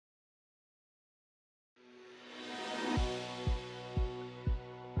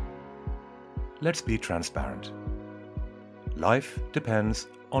Let's be transparent. Life depends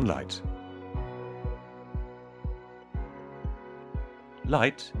on light.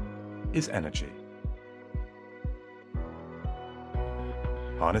 Light is energy.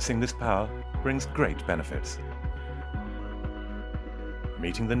 Harnessing this power brings great benefits,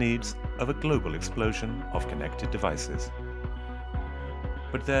 meeting the needs of a global explosion of connected devices.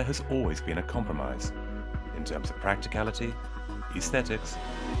 But there has always been a compromise in terms of practicality, aesthetics,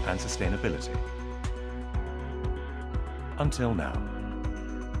 and sustainability. Until now.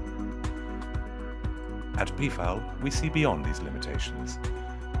 At Peafowl, we see beyond these limitations.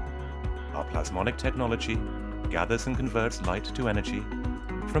 Our plasmonic technology gathers and converts light to energy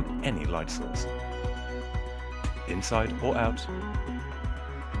from any light source. Inside or out,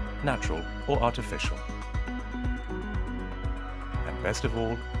 natural or artificial. And best of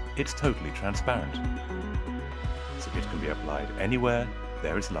all, it's totally transparent, so it can be applied anywhere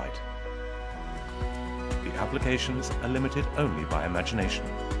there is light. The applications are limited only by imagination,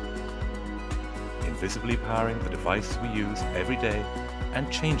 invisibly powering the devices we use every day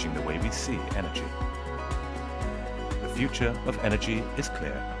and changing the way we see energy. The future of energy is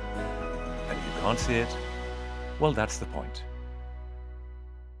clear, and if you can't see it, well, that's the point.